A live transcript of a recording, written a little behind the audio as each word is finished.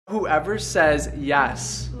Whoever says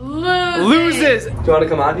yes loses. Do you want to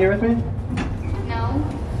come on here with me? No.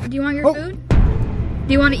 Do you want your food?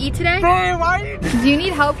 Do you want to eat today? Hey, why? Do you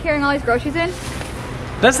need help carrying all these groceries in?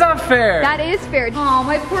 That's not fair. That is fair. Oh,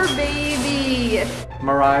 my poor baby.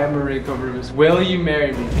 Mariah Mariko Rubis, will you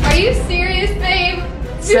marry me? Are you serious, babe?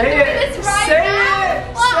 Say You're it. doing this right Say now?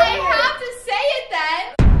 it. Well, Say I have to say it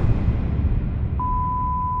then.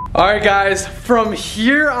 All right, guys, from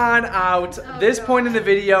here on out, this point in the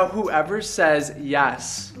video, whoever says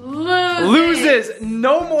yes loses.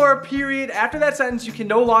 No more, period. After that sentence, you can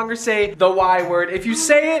no longer say the Y word. If you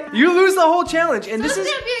say it, you lose the whole challenge. And So this is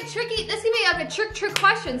gonna be a tricky, this is gonna be like a trick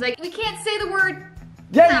questions. Like, we can't say the word.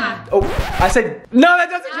 yeah. Oh, I said no. That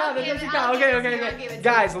doesn't count. That give doesn't it- count. I'll Okay, give it okay, to you, I'll okay. give it to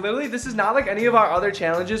Guys, literally, this is not like any of our other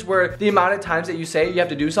challenges where the amount of times that you say it, you have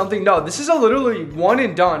to do something. No, this is a literally one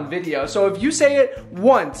and done video. So if you say it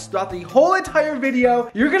once throughout the whole entire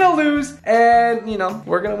video, you're gonna lose, and you know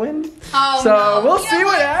we're gonna win. Oh, so no. we'll You see know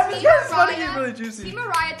what happens. Team It's funny, Mariah- it's really juicy. Team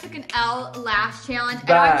Mariah took an L last challenge, and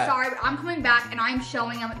Bad. I'm sorry, but I'm coming back and I'm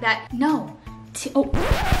showing them that no. Oh,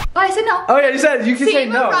 I said no. Oh yeah, you said you can say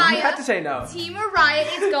Team no. Mariah, You have to say no. Team Mariah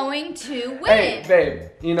is going to win. Hey, babe,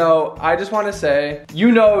 you know, I just want to say,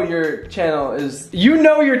 you know your channel is, you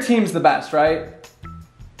know your team's the best, right?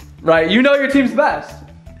 Right, you know your team's the best.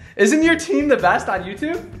 Isn't your team the best on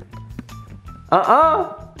YouTube?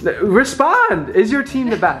 Respond. Is your team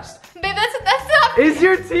the best? Babe, that's not fair. Is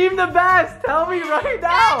your team the best? Tell me right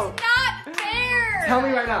now. That's not fair. Tell me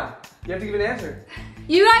right now. You have to give an answer.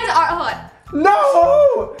 You guys are, hold on.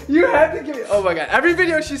 No! You have to give me, oh my god. Every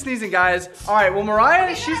video she's sneezing, guys. All right, well, Mariah,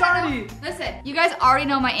 Okay, she's no. already. Listen, you guys already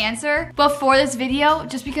know my answer before this video,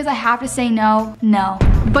 just because I have to say no, no.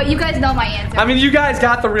 But you guys know my answer. I mean, you guys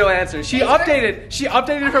got the real answer. She Babe,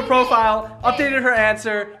 updated her profile, Babe. updated her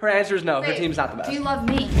answer. Her answer is no. Her Babe, team's not the best. Do you love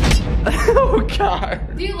me? Oh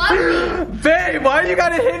god. Do you love me? Babe, why you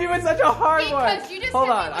gotta hit me with such a hard one? Because you just Hold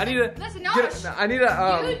hit on, me I need with- to. Listen, no, I need to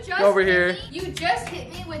You just go over hit here. me- You just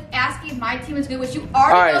hit me with asking if my team is good, which you already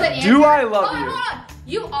All right, know that answer. do I love you? Hold on.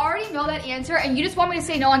 You already know that answer, and you just want me to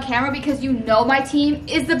say no on camera because you know my team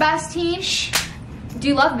is the best team. Shh. Do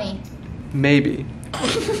you love me? Maybe.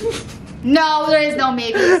 No, there is no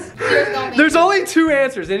maybes. There's no maybes. There's only two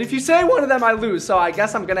answers, and if you say one of them, I lose. So I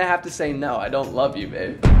guess I'm gonna have to say no. I don't love you,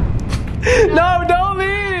 babe. No, don't leave.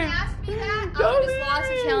 Ask me that, I Don't would just lost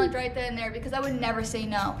the leave. challenge right then and there because I would never say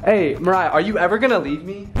no. Hey, Mariah, are you ever gonna leave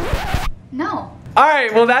me? No. All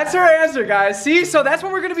right, well, that's her answer, guys. See, so that's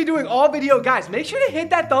what we're gonna be doing all video. Guys, make sure to hit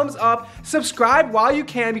that thumbs up, subscribe while you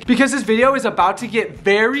can, because this video is about to get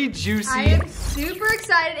very juicy. I am super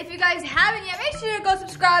excited. If you guys haven't yet, make sure to go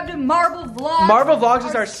subscribe to Marble Vlogs. Marble Vlogs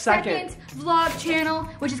is our second vlog channel,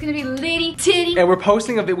 which is gonna be Litty Titty. And we're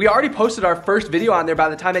posting a video. We already posted our first video on there by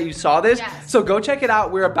the time that you saw this. Yes. So go check it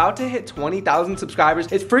out. We're about to hit 20,000 subscribers.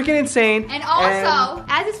 It's freaking insane. And also,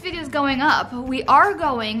 as this video is going up, we are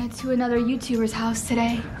going to another YouTuber's house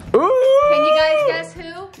today. Ooh! Can you guys guess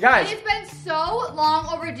who? Guys. It's been so long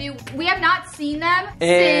overdue. We have not seen them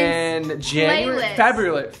In since January,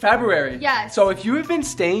 Playlist. February. Yes. So if you have been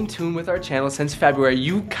staying tuned with our channel since February,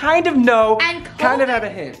 you kind of know, And kind of have a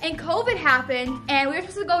hint. And COVID happened, and we were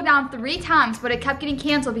supposed to go down 3 times, but it kept getting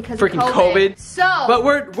canceled because Freaking of COVID. So, But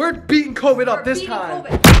we're beating COVID up this beating time.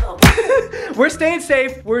 COVID. We're staying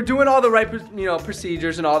safe. We're doing all the right,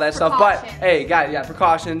 procedures and all that stuff. But Precautions. hey, guys, yeah,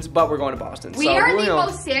 precautions. But we're going to Boston. We so, are you the know,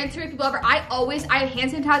 most sanitary people ever. I have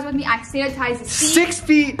hand sanitizer with me. I sanitize the seat. 6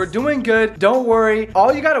 feet. We're doing good. Don't worry.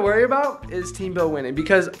 All you got to worry about is Team Bill winning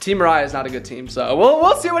because Team Mariah is not a good team. So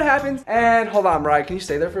we'll see what happens. And hold on, Mariah, can you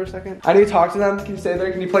stay there for a second? I need to talk to them. Can you stay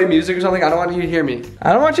there? Can you play music or something? I don't want you to hear me.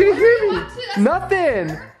 I don't want you to hear me. That's Nothing.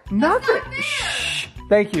 That's Nothing. not fair. Shh.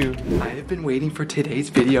 Thank you. I have been waiting for today's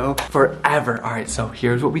video forever. All right, so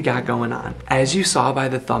here's what we got going on. As you saw by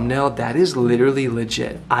the thumbnail, that is literally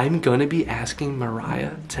legit. I'm gonna be asking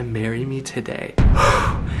Mariah to marry me today.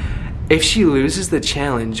 If she loses the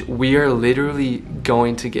challenge, we are literally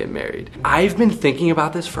going to get married. I've been thinking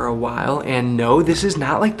about this for a while, and no, this is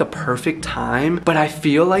not like the perfect time, but I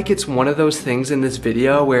feel like it's one of those things in this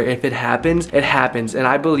video where if it happens, it happens. And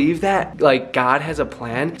I believe that like God has a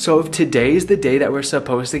plan. So if today is the day that we're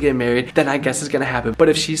supposed to get married, then I guess it's gonna happen. But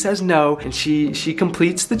if she says no and she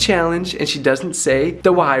completes the challenge and she doesn't say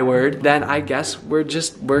the Y word, then I guess we're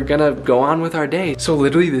gonna go on with our day. So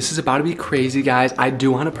literally this is about to be crazy, guys. I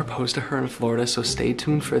do wanna propose to to her in Florida, so stay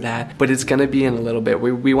tuned for that. But it's gonna be in a little bit.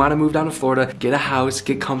 We wanna move down to Florida, get a house,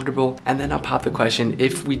 get comfortable, and then I'll pop the question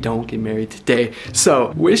if we don't get married today.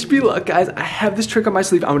 So wish me luck, guys. I have this trick on my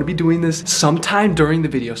sleeve. I'm gonna be doing this sometime during the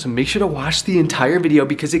video, so make sure to watch the entire video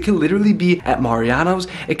because it could literally be at Marianos,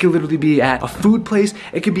 it could literally be at a food place,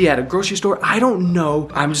 it could be at a grocery store. I don't know.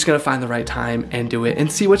 I'm just gonna find the right time and do it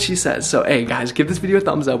and see what she says. So hey guys, give this video a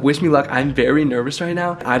thumbs up. Wish me luck. I'm very nervous right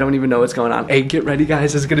now. I don't even know what's going on. Hey, get ready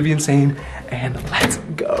guys, it's gonna be insane. And let's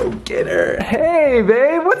go get her. Hey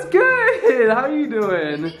babe, what's good? How are you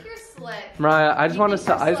doing? I think you're slick. Mariah, I just want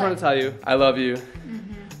to tell you, I love you.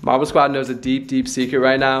 Marble Squad knows a deep, deep secret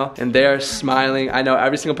right now, and they are smiling. I know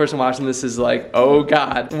every single person watching this is like, oh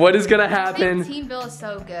God, what is gonna happen? I think Team Bill is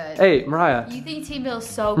so good. Hey, Mariah. You think Team Bill is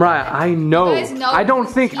so good? Mariah, I know. I don't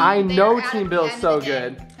think I know Team Team Bill is so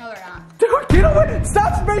good. No, they're not. Dude, get away!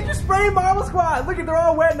 Stop spraying Marble Squad! Look at, they're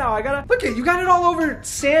all wet now. Look at, you got it all over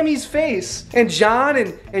Sammy's face. And John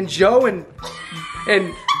and Joe and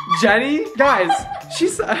Jenny. Guys,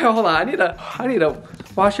 hold on, I need to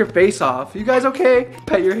wash your face off. You guys okay?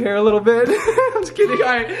 Pet your hair a little bit. I'm just kidding. All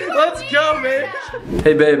right, let's go, babe.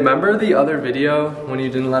 Hey, babe, remember the other video when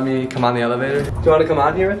you didn't let me come on the elevator? Do you want to come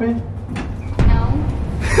on here with me? No.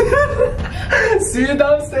 See you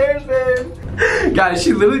downstairs, babe. Guys,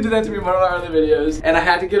 she literally did that to me in one of our other videos, and I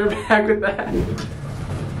had to get her back with that.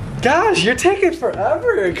 Gosh, you're taking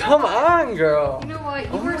forever. Come on, girl. You know what?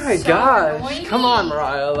 Oh my gosh. Come on,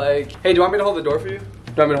 Mariah. Like, hey, do you want me to hold the door for you? Do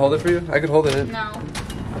you want me to hold it for you? I could hold it. No.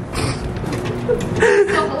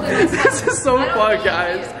 This is so fun,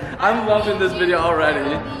 guys. I'm loving this video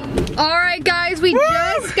already. Alright guys, we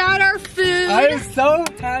just got our food. I am so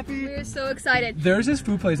happy. We're so excited. There's this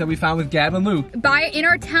food place that we found with Gab and Luke. In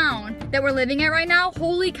our town that we're living at right now.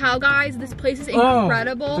 Holy cow, guys, this place is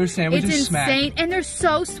incredible. Their sandwiches it's insane, smack. and they're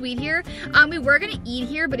so sweet here. We were gonna eat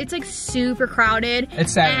here, but it's like super crowded.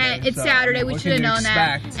 It's Saturday. And it's Saturday, we should have known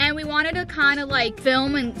that. And we wanted to kind of like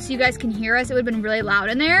film and so you guys can hear us. It would have been really loud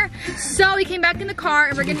in there. So we came back in the car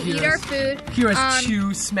and we're gonna eat our food. Hear us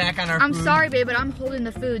chew, smack on our food. I'm sorry, babe, but I'm holding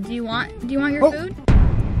the food. Do you want your food?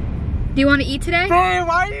 Do you want to eat today? Babe,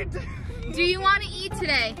 why are you Do you want to eat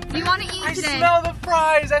today? Do you want to eat today? I smell the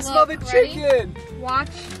fries. I smell the chicken. Watch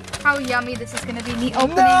how yummy this is going to be. Me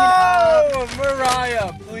opening it up.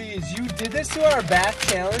 Mariah, please. You did this to our bath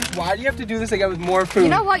challenge. Why do you have to do this again with more food? You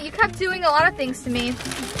know what? You kept doing a lot of things to me.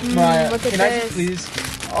 Mariah, look at can this. I just please?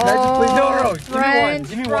 Can I just please? No. French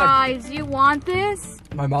Give me fries. Do you want this?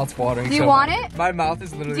 My mouth's watering. Do you want it? My mouth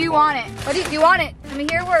is literally. Do you want it? What do you want it? Let me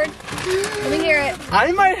hear a word. Let me hear it.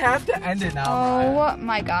 I might have to end it now. Oh Mariah.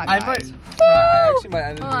 my God, guys. I actually might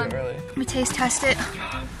end it early. Let me taste test it.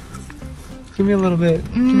 Give me a little bit.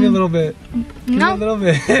 Give me a little bit. Give me a little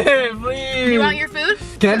bit. Please. Do you want your food?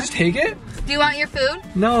 Can I just take it? Do you want your food?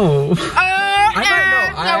 No.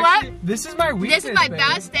 What? This is my weakness. This is my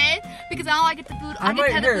best day because I don't like get the food. I get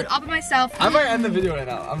to have the food all by myself. I might end the video right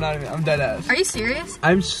now. I'm dead ass. Are you serious?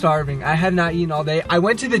 I'm starving. I have not eaten all day. I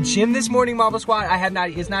went to the gym this morning, Marble Squad. I have not.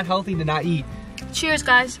 It's not healthy to not eat. Cheers,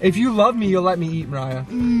 guys. If you love me, you'll let me eat, Mariah.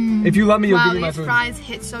 If you love me, you'll give me my food. Wow, these fries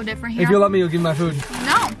hit so different here. If you love me, you'll give me my food.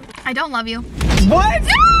 No, I don't love you. What?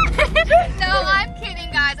 No, I'm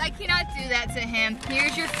kidding, guys. I cannot do that to him.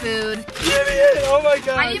 Here's your food. Give me it. Oh my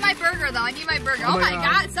God. I need my burger, though. I need my burger. Oh my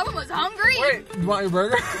God. Someone was hungry. Wait, you want your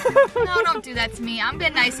burger? No, don't do that to me. I'm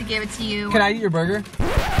being nice to give it to you. Can I eat your burger?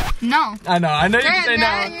 No. I know you can say no.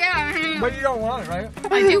 Yeah. But you don't want it, right?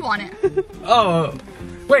 I do want it. Oh,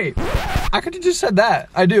 wait. I could have just said that.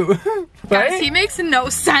 I do. Right? Guys, he makes no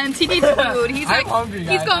sense. He needs food. He's like, hungry,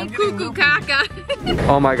 guys. He's going cuckoo caca.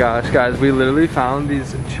 Oh my gosh, guys, we literally found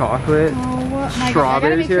these chocolate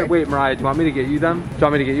strawberries here. Wait, Mariah, do you want me to get you them? Do you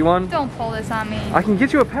want me to get you one? Don't pull this on me. I can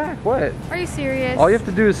get you a pack. What? Are you serious? All you have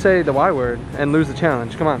to do is say the Y word and lose the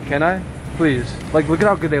challenge. Come on, can I? Please. Like, look at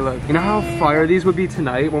how good they look. You know how fire these would be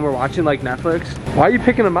tonight when we're watching like Netflix? Why are you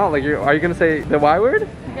picking them out? Like, are you gonna say the Y word?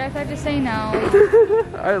 You guys have to say no. All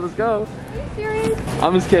right, let's go. Are you serious?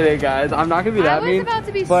 I'm just kidding, guys. I'm not gonna be that mean. I was about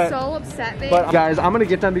to be so upset, babe. But guys, I'm gonna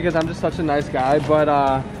get them because I'm just such a nice guy. But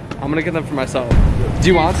I'm gonna get them for myself. Do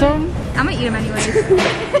you want some? I'm gonna eat them anyways.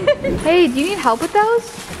 Hey, do you need help with those?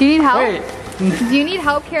 Do you need help? Wait. Do you need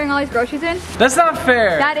help carrying all these groceries in? That's not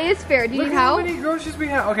fair. That is fair. Do you need help? Look how many groceries we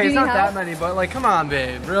have. Okay, it's not that many, but like, come on,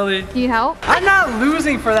 babe. Really? Do you need help? I'm not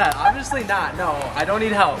losing for that. Obviously not. No, I don't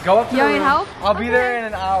need help. Go up to the room. You don't need help? I'll be there in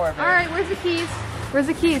an hour, babe. All right, where's the keys? Where's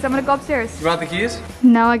the keys? I'm gonna go upstairs. You want the keys?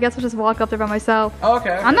 No, I guess I'll just walk up there by myself. Oh,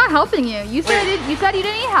 okay. I'm not helping you. You said you said you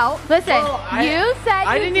didn't need help. Listen, you said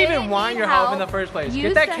I didn't even want your help in the first place.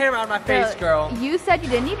 Get that camera out of my face, girl. You said you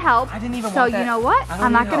didn't need help. I didn't even want that. So you know what?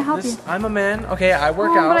 I'm not gonna help you. I'm a man. Okay, I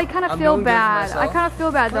work out. But I kind of feel bad. I kind of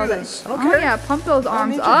feel bad though. I don't care. Oh yeah, pump those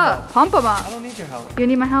arms up. Pump them up. I don't need your help. You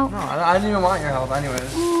need my help? No, I didn't even want your help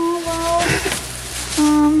anyways. Oh, well.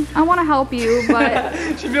 I want to help you, but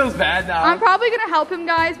she feels bad now. I'm probably gonna help him,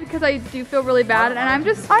 guys, because I do feel really bad, and I'm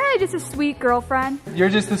just a sweet girlfriend. You're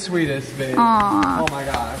just the sweetest, babe. Aww. Oh my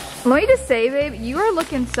gosh. Let me just say, babe, you are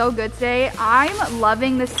looking so good today. I'm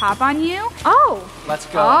loving this top on you. Oh. Let's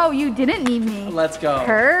go. Oh, you didn't need me. Let's go.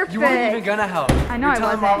 Perfect. You weren't even gonna help. I know I wasn't. You're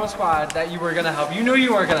telling Marvel Squad that you were gonna help. You knew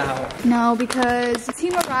you weren't gonna help. No, because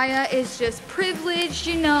Team Mariah is just privileged,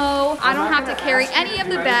 you know. I don't have to carry any of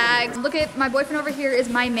the bags. Look at my boyfriend over here is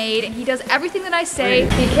my maid, and he does everything that I say.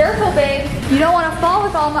 Be careful, babe. You don't want to fall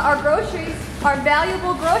with all our groceries, our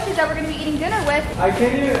valuable groceries that we're gonna be eating dinner with. I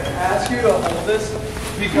can't even ask you to hold this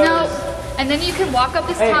because. No. And then you can walk up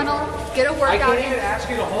this tunnel, get a workout. I can't even ask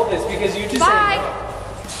you to hold this because you just Bye. said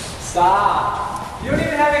no. Stop. You don't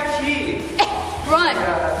even have a key. Run.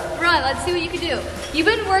 Run. Let's see what you can do. You've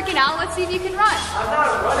been working out. Let's see if you can run. I'm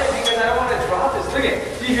not running because I want to drop this. Look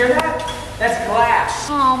at. Do you hear that? That's glass.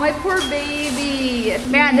 Oh, my poor baby.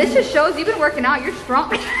 Man, this just shows you've been working out. You're strong.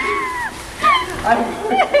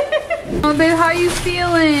 Oh, babe, how are you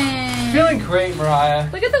feeling? Feeling great, Mariah.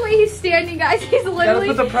 Look at the way he's standing, guys. He's literally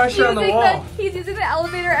put the pressure on the wall. He's using the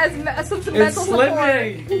elevator as some mental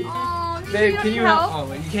slipping. support. Oh, babe, can you help?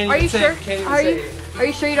 Oh, you can't even say it. Are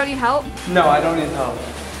you sure you don't need help? No, I don't need help.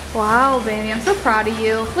 Wow, baby, I'm so proud of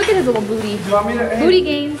you. Look at his little booty. Do you want me to? Hey, booty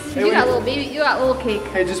gains. Hey, you got a little baby. You got a little cake.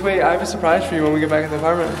 Hey, just wait. I have a surprise for you when we get back in the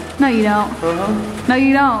apartment. No, you don't. No,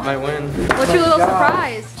 you don't. Might win. What's your little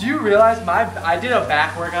surprise? Do you realize I did a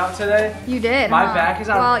back workout today? You did. My back is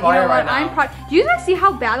on fire you know what? right now. I'm proud. Do you guys see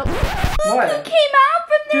how bad? What? He came out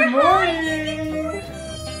from there. Good morning.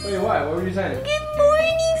 Wait, what? What were you saying? Good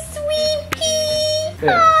morning, sweet pea.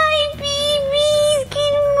 Yeah. Hi, babies.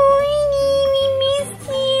 Good morning. We missed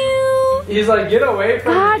you. He's like, get away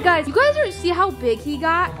from me. Guys, you guys see how big he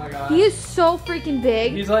got? Oh my God. He is so freaking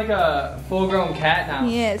big. He's like a full-grown cat now.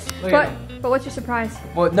 He is. Look at him. But what's your surprise?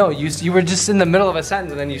 Well, no, you were just in the middle of a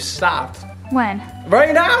sentence and then you stopped. When?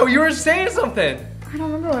 Right now, you were saying something. I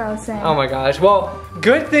don't remember what I was saying. Oh my gosh. Well,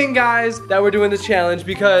 good thing, guys, that we're doing this challenge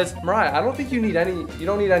because Mariah, I don't think you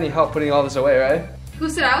don't need any help putting all this away, right? Who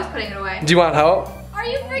said I was putting it away? Do you want help? Are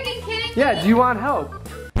you freaking kidding me? Yeah, do you want help?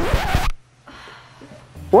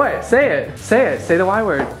 What? Say it. Say it. Say the Y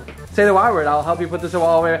word. Say the Y word. I'll help you put this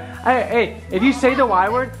all away. Hey, if you say the Y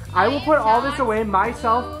word, I will put all this away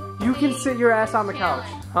myself. You can sit your ass on the couch.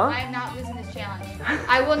 Huh? I am not losing this challenge.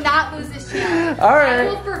 I will not lose this challenge. All right. I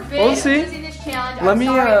will forbid losing this challenge. Let me,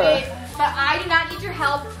 sorry, babe, but I do not need your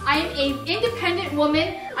help. I am an independent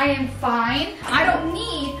woman. I am fine. I don't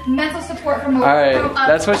need mental support from a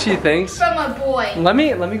that's what she thinks. From a boy. Let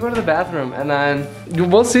me go to the bathroom and then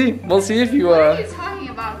we'll see. We'll see if you What are you talking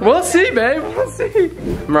about? We'll see, babe. We'll see.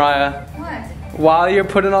 Mariah. What? While you're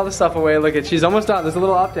putting all the stuff away, look at, she's almost done. There's a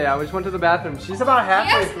little update. I just went to the bathroom. She's about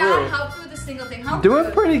halfway through. Not helped with a single thing. Doing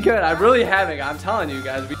pretty good. I'm really having. I'm telling you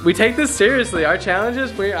guys. We take this seriously. Our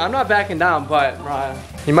challenges. I'm not backing down, but Mariah,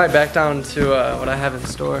 you might back down to what I have in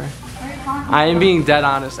store. I am being dead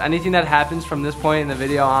honest. Anything that happens from this point in the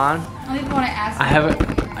video on, I don't even want to ask you. I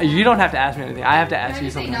haven't. You don't have to ask me anything. I have to ask you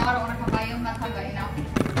something. No, I don't want to come by you. I'm not coming by you now.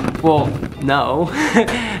 Well, no.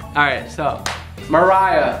 All right, so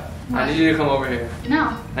Mariah. I need you to come over here.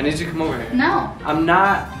 No. I need you to come over here. No. I'm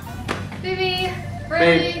not. Baby,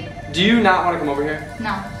 really? Babe, do you not want to come over here?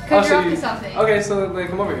 No. Because you're up to something. Okay, so then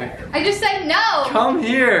come over here. I just said no. Come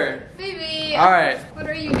here. Baby. All right. What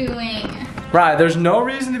are you doing? Right, there's no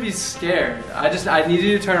reason to be scared. I need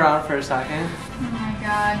you to turn around for a second. Oh my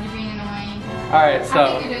God, you're being annoying. All right, so.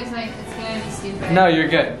 I think you're just like, it's gonna be stupid. No, you're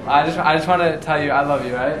good. I just want to tell you I love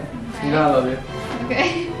you, right? Okay. You know I love you.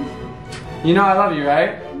 Okay. You know I love you,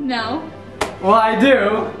 right? No. Well, I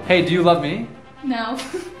do. Hey, do you love me? No.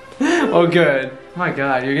 Oh, good. Oh my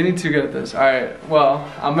God, you're getting too good at this. All right,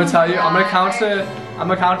 well, I'm gonna tell you. I'm gonna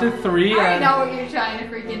count to 3. I know what you're trying to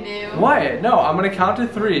freaking do. What? No, I'm gonna count to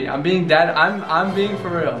 3. I'm being dead. I'm being for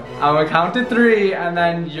real. I'm gonna count to 3, and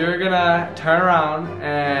then you're gonna turn around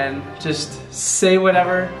and just say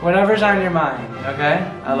whatever's on your mind. Okay?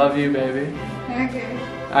 I love you, baby. Okay.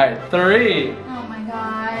 All right, 3. Oh my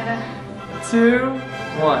God. 2,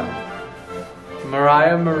 1.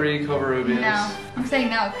 Mariah Marie Covarrubias. No, I'm saying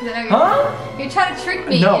no because I know you're trying to trick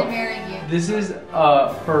me into marrying you. This is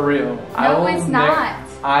for real. No, it's not.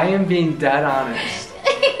 I am being dead honest.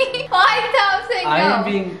 Why stop saying no? I am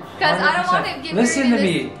being. Because I don't want to get Listen married to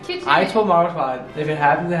in me. this kitchen. I told Marvel Squad, if it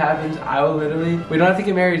happens, it happens. I will literally. We don't have to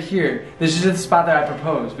get married here. This is just the spot that I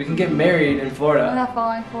proposed. We can get married in I'm Florida. not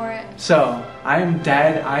falling for it. So I am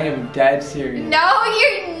dead. I am dead serious. No,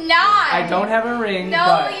 you're not. I don't have a ring. No,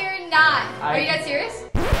 but you're not. Are you dead serious?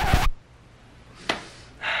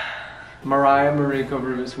 Mariah Mariko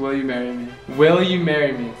Bruce, will you marry me? Will you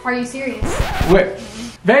marry me? Are you serious? Wait,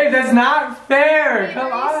 babe, that's not fair. Babe,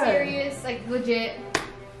 Come are on. you serious? Like legit?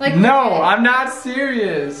 Like No, legit? I'm not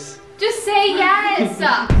serious. Just say yes.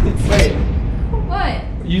 Wait, What?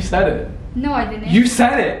 you said it. No, I didn't. You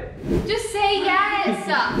said it. Just say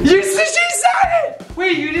yes. She said it.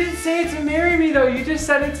 Wait, you didn't say it to marry me though. You just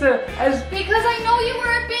said it to as. Because I know you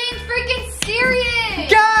weren't being freaking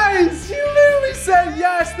serious. Guys, you literally said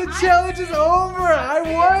yes. The challenge is over. I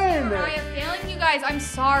won. I am failing you guys. I'm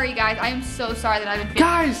sorry, guys. I am so sorry that I've been failing.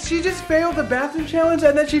 Guys, she just failed the bathroom challenge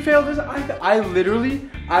and then she failed this.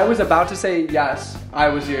 I was about to say yes. I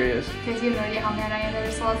was serious. Because you have no idea how mad I am that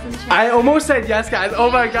I lost this challenge. I almost said yes, guys. Oh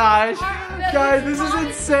my gosh. Guys, this is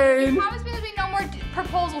insane. You promised me there'd be no more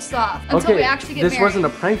proposal stuff until we actually get married. This wasn't a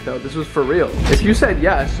prank though. This was for real. If you said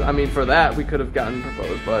yes, I mean for that we could have gotten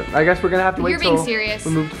proposed, but I guess we're gonna have to wait You're being till serious.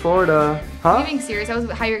 we move to Florida. Huh? You're being serious. That was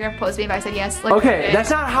how you were gonna propose to me if I said yes. Like, Okay, that's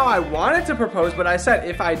not how I wanted to propose, but I said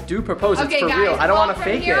if I do propose, it's for guys, real. I don't want to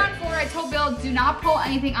fake From here it. on forward, I told Bill, do not pull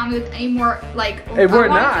anything on me with any more like. Hey, we're I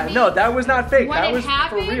want it to not. be- No, that was not fake. When That it was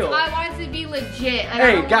happens, for real. I want it to be legit. Like, I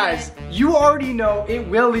Hey don't guys, you already know it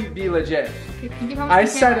will be legit. I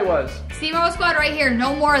said it was. See Marvel Squad right here.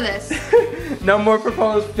 No more of this. No more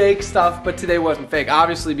proposed fake stuff, but today wasn't fake,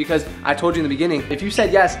 obviously, because I told you in the beginning, if you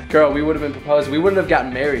said yes, girl, we would have been proposed. We wouldn't have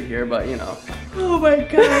gotten married here, but you know. Oh my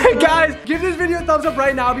god. Guys, give this video a thumbs up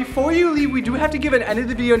right now. Before you leave, we do have to give an end of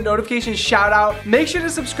the video notification shout out. Make sure to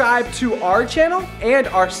subscribe to our channel and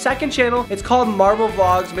our second channel. It's called Marvel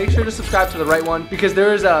Vlogs. Make sure to subscribe to the right one because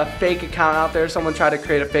there is a fake account out there. Someone tried to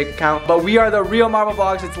create a fake account, but we are the real Marvel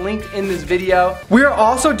Vlogs. It's linked in this video. We are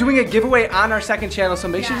also doing a giveaway on our second channel, so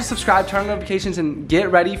make sure to subscribe, turn on notifications, and get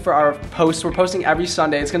ready for our posts. We're posting every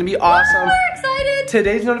Sunday. It's gonna be awesome. We're excited.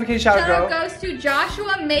 Today's notification shout out goes to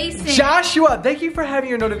Joshua Mason. Joshua, thank you for having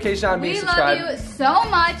your notification on being We subscribed. love you so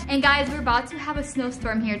much, and guys, we're about to have a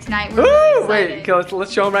snowstorm here tonight. We're Ooh, really wait, excited. okay,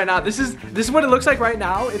 let's show them right now. This is what it looks like right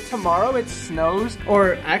now. It's tomorrow, it snows,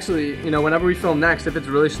 or actually, you know, whenever we film next, if it's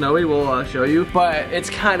really snowy, we'll show you. But it's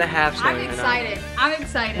kind of half snowing. I'm right excited. I'm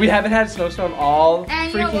excited. We haven't had a snowstorm all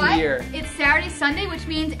And you know freaking what? year. It's Saturday, Sunday, which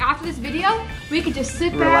means after this video, we could just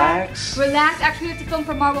sit Relax. back, relax. Actually, we have to film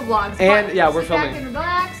for Marvel Vlogs. And, but yeah, we're sit back filming. and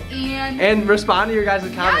relax And respond to your guys'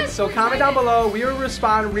 comments. Yes, So we're comment down excited. below. We will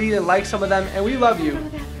respond, read, and like some of them, and we love you.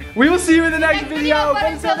 We will see you in the next video. But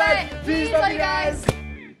But until then, peace, love you guys.